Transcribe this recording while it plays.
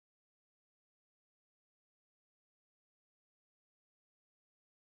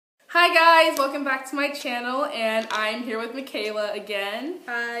Hi guys, welcome back to my channel, and I'm here with Mikayla again.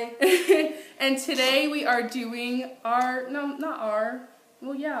 Hi. And today we are doing our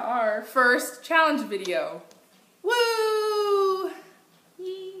first challenge video. Woo!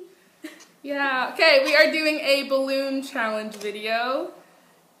 Yeah, okay, we are doing a balloon challenge video.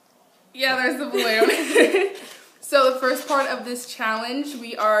 Yeah, there's the balloon. So the first part of this challenge,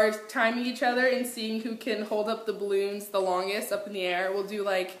 we are timing each other and seeing who can hold up the balloons the longest up in the air. We'll do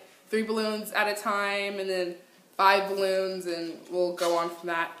like 3 balloons at a time and then 5 balloons, and we'll go on from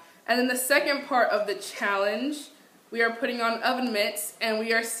that. And then the second part of the challenge, we are putting on oven mitts and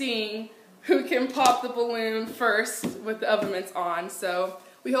we are seeing who can pop the balloon first with the oven mitts on. So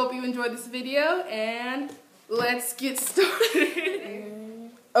we hope you enjoyed this video, and let's get started.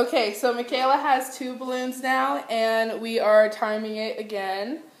 Okay, so Mikayla has 2 balloons now, and we are timing it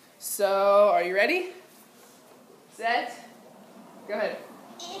again. So, are you ready? Set? Go ahead.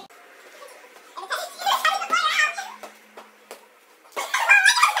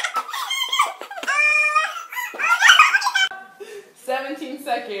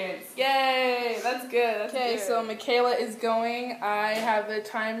 Seconds. Yay! That's good. Okay, so Mikayla is going. I have the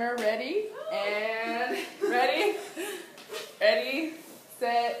timer ready. And ready? Ready,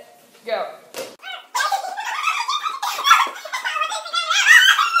 set, go.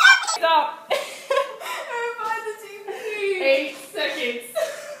 Stop. 8 seconds.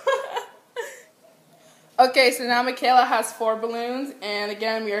 Okay, so now Mikayla has 4 balloons, and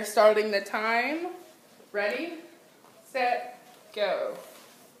again we are starting the time. Ready, set, go.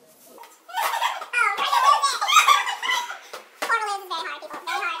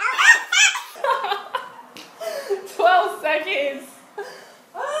 12 seconds.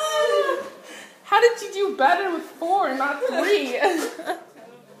 How did you do better with 4, not 3?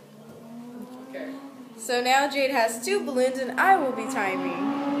 Okay. So now Jade has 2 balloons and I will be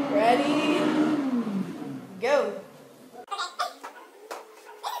timing. Ready? Go.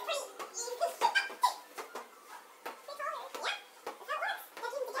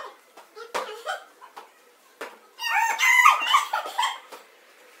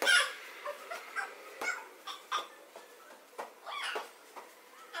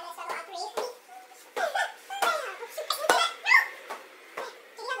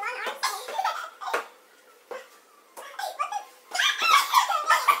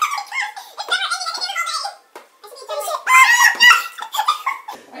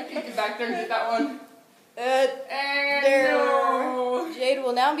 Back there and get that one. And no. Jade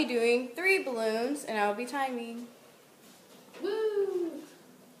will now be doing 3 balloons and I will be timing. Woo!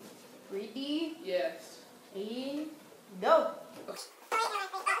 Ready? Yes. And go. Okay.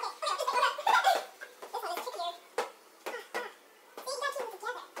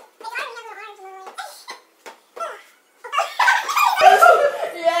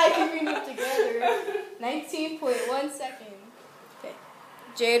 Yeah, keeping them together. 19.1 seconds. Okay.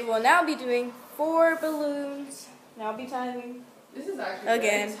 Jade will now be doing 4 balloons. Now be timing. This is actually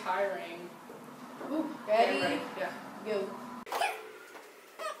again very tiring. Ooh, ready? Yeah, right. Yeah. Go.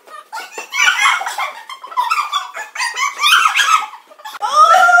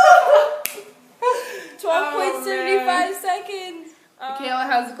 Oh! 12.75 seconds. Mikayla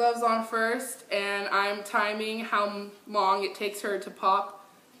has the gloves on first, and I'm timing how long it takes her to pop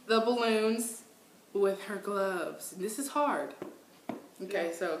the balloons with her gloves. This is hard.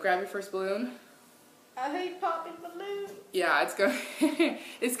 Okay, so grab your first balloon. I hate popping balloons. Yeah, it's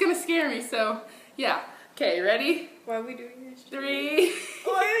gonna scare me. So yeah. Okay, ready? Why are we doing this? 3,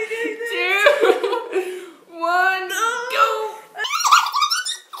 Why are we doing this? 2, 1, go!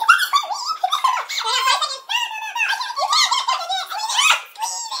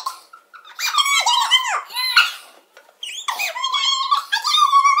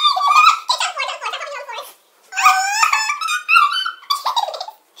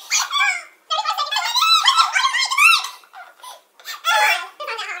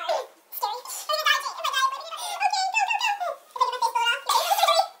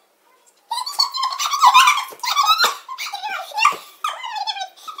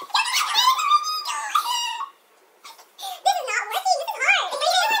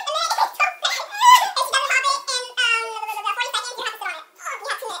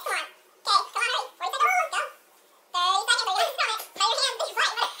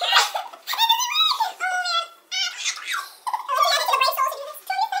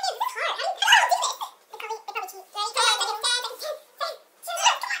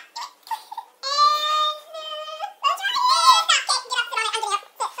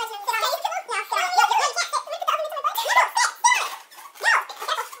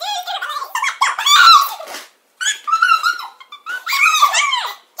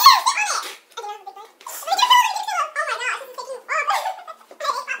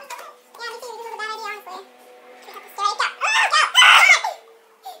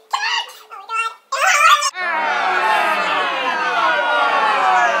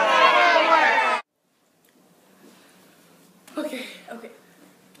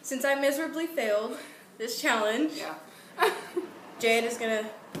 I miserably failed this challenge, Yeah. Jade is gonna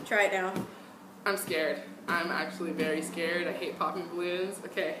try it now. I'm scared. I'm actually very scared. I hate popping balloons.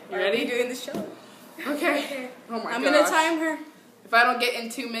 Okay, you Are ready? we doing this challenge? Okay. Oh my gosh. I'm gonna time her. If I don't get in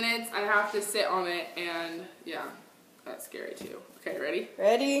 2 minutes, I have to sit on it, and yeah, that's scary too. Okay, ready?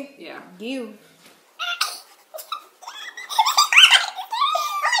 Ready? Yeah. You.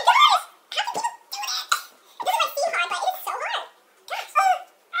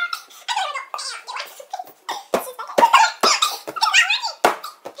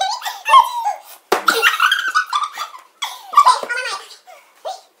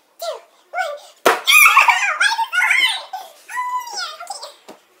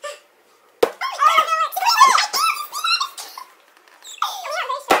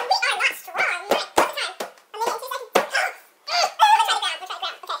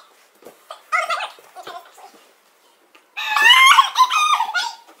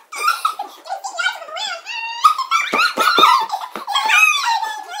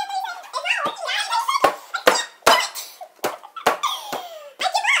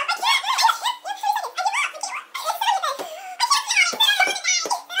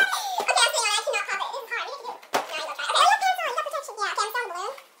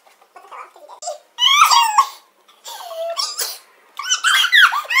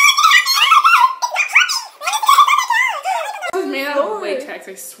 Made out of latex,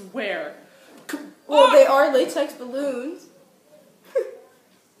 I swear. Well, they are latex balloons.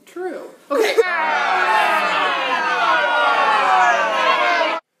 True. Okay.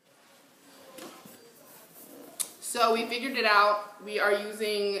 So we figured it out. We are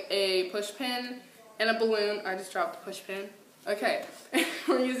using a push pin and a balloon. I just dropped the push pin. Okay.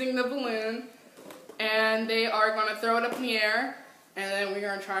 We're using the balloon, and they are going to throw it up in the air, and then we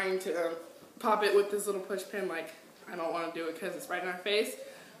are trying to pop it with this little push pin. Like, I don't want to do it because it's right in our face.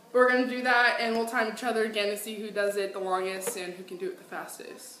 We're going to do that, and we'll time each other again to see who does it the longest and who can do it the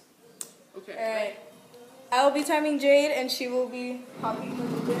fastest. Okay. Alright. I will be timing Jade, and she will be popping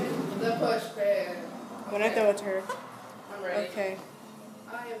The push pin. when I throw it to her. I'm ready. Okay.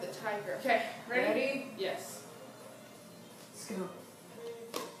 I am the tiger. Okay, ready? Ready? Yes. Let's go.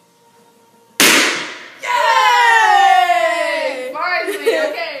 Yay! Finally,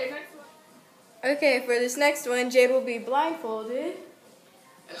 okay, next one. Okay, for this next one, Jade will be blindfolded.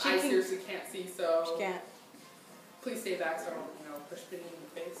 And She I can- seriously can't see, so She can't. please stay back so I don't, push pin in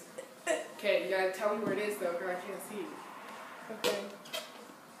the face. Okay, you gotta tell me where it is though, girl, I can't see. Okay.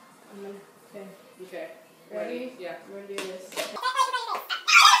 Okay. Okay. Ready? Yeah. We're gonna do this.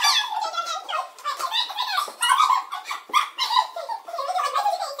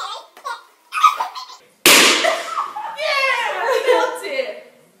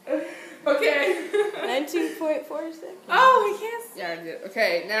 Okay. 19.4 seconds. Oh, yes. Yeah, I did.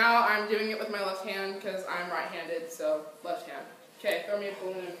 Okay, now I'm doing it with my left hand because I'm right-handed, so left hand. Okay, throw me a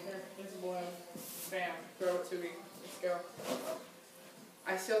balloon. Here, here's a balloon. Bam. Throw it to me. Let's go.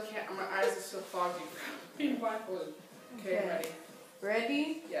 I still can't. My eyes are still foggy. Being blindfolded. Okay, I'm ready.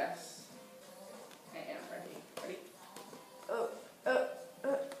 Ready? Yes. I am ready. Ready?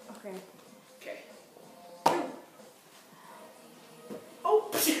 Okay. Okay. Oh!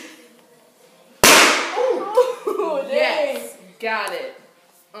 Oh, Yes! Got it.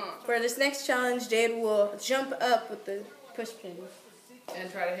 For this next challenge, Jade will jump up with the push pin.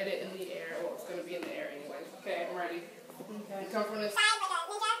 And try to hit it in the air. Well, it's going to be in the air anyway. Okay, I'm ready. Okay. Come from this.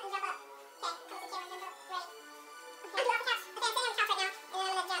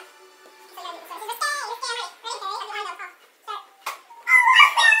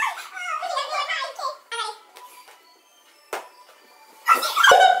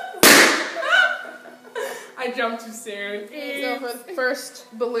 I jumped too soon. So for the first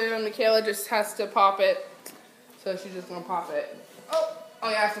balloon, Mikayla just has to pop it. So she's just gonna pop it. Oh,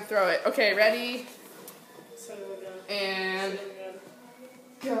 you have to throw it. Okay, ready? And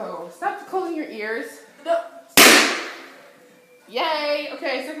go. Stop closing your ears. No. Yay!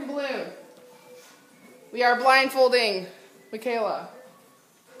 Okay, second balloon. We are blindfolding Mikayla.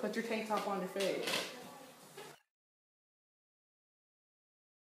 Put your tank top on your face.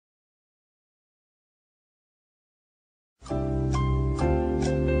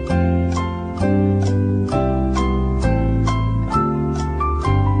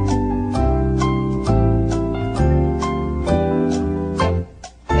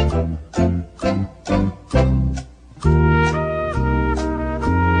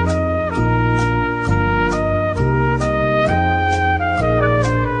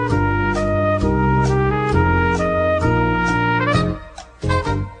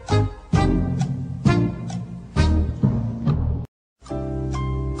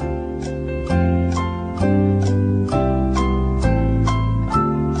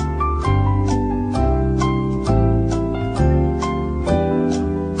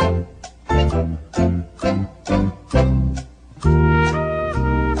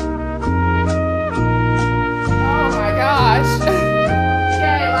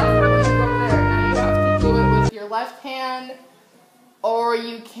 left hand, or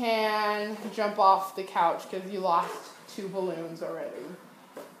you can jump off the couch because you lost 2 balloons already.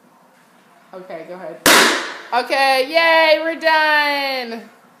 Okay, go ahead. Okay, yay, we're done.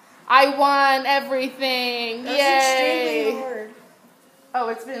 I won everything. That's yay. extremely hard. Oh,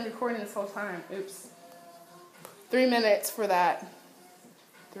 it's been recording this whole time. Oops. 3 minutes for that.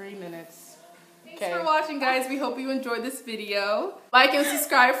 3 minutes. Thanks for watching, guys. We hope you enjoyed this video. Like and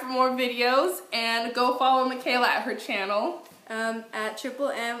subscribe for more videos, and go follow Mikayla at her channel. At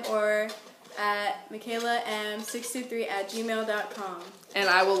M or at MikaylaM623@gmail.com. And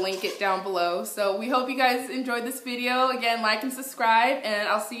I will link it down below. So we hope you guys enjoyed this video. Again, like and subscribe, and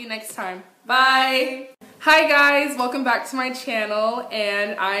I'll see you next time. Bye! Hi guys, welcome back to my channel,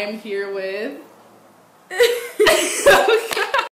 and I'm here with... Oh, God.